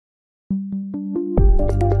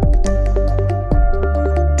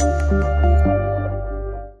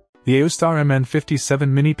The AOOSTAR MN57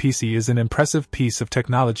 mini PC is an impressive piece of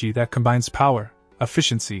technology that combines power,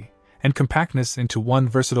 efficiency, and compactness into one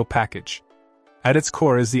versatile package. At its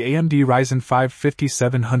core is the AMD Ryzen 5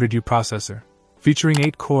 5700U processor, featuring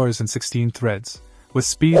 8 cores and 16 threads, with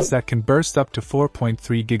speeds that can burst up to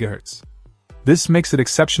 4.3 GHz. This makes it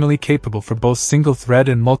exceptionally capable for both single-thread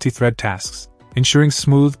and multi-thread tasks, ensuring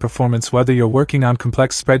smooth performance whether you're working on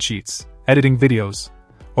complex spreadsheets, editing videos,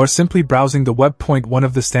 or simply browsing the web. One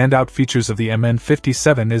of the standout features of the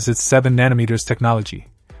MN57 is its 7nm technology,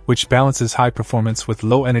 which balances high performance with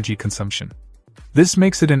low energy consumption. This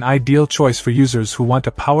makes it an ideal choice for users who want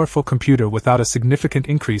a powerful computer without a significant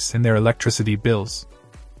increase in their electricity bills.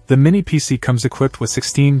 The mini PC comes equipped with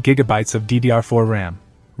 16GB of DDR4 RAM,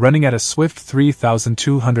 running at a swift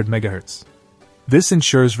 3200 MHz. This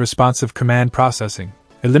ensures responsive command processing,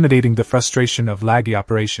 eliminating the frustration of laggy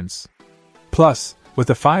operations. Plus, with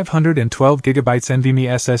a 512GB NVMe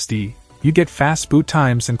SSD, you get fast boot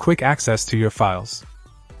times and quick access to your files.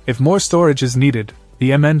 If more storage is needed,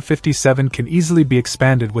 the MN57 can easily be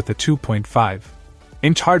expanded with a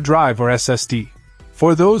 2.5-inch hard drive or SSD.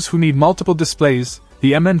 For those who need multiple displays,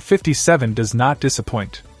 the MN57 does not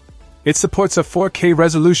disappoint. It supports a 4K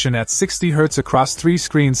resolution at 60Hz across 3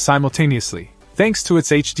 screens simultaneously, thanks to its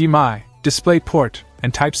HDMI, DisplayPort,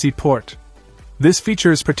 and Type-C port. This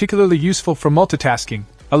feature is particularly useful for multitasking,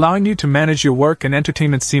 allowing you to manage your work and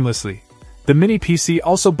entertainment seamlessly. The mini PC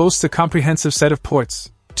also boasts a comprehensive set of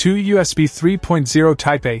ports: 2 USB 3.0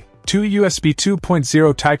 Type-A, 2 USB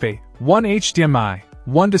 2.0 Type-A, 1 HDMI,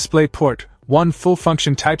 1 DisplayPort, 1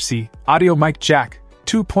 full-function Type-C, audio mic jack,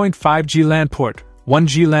 2.5G LAN port,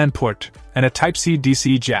 1G LAN port, and a Type-C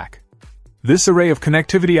DC jack. This array of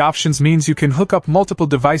connectivity options means you can hook up multiple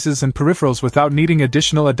devices and peripherals without needing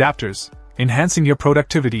additional adapters, enhancing your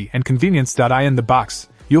productivity and convenience. In the box,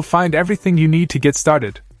 you'll find everything you need to get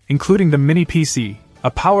started, including the mini PC, a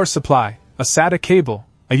power supply, a SATA cable,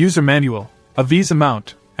 a user manual, a VESA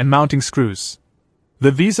mount, and mounting screws.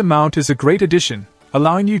 The VESA mount is a great addition,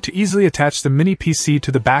 allowing you to easily attach the mini PC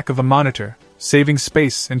to the back of a monitor, saving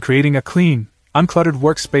space and creating a clean, uncluttered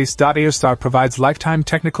workspace. AOOSTAR provides lifetime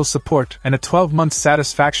technical support and a 12-month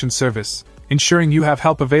satisfaction service, ensuring you have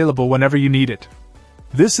help available whenever you need it.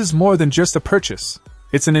 This is more than just a purchase,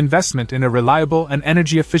 it's an investment in a reliable and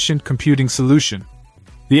energy-efficient computing solution.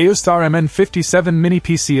 The AOOSTAR MN57 mini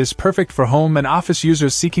PC is perfect for home and office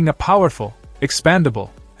users seeking a powerful, expandable,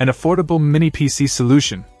 and affordable mini PC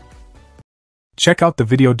solution. Check out the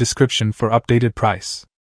video description for updated price.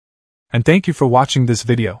 And thank you for watching this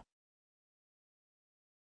video.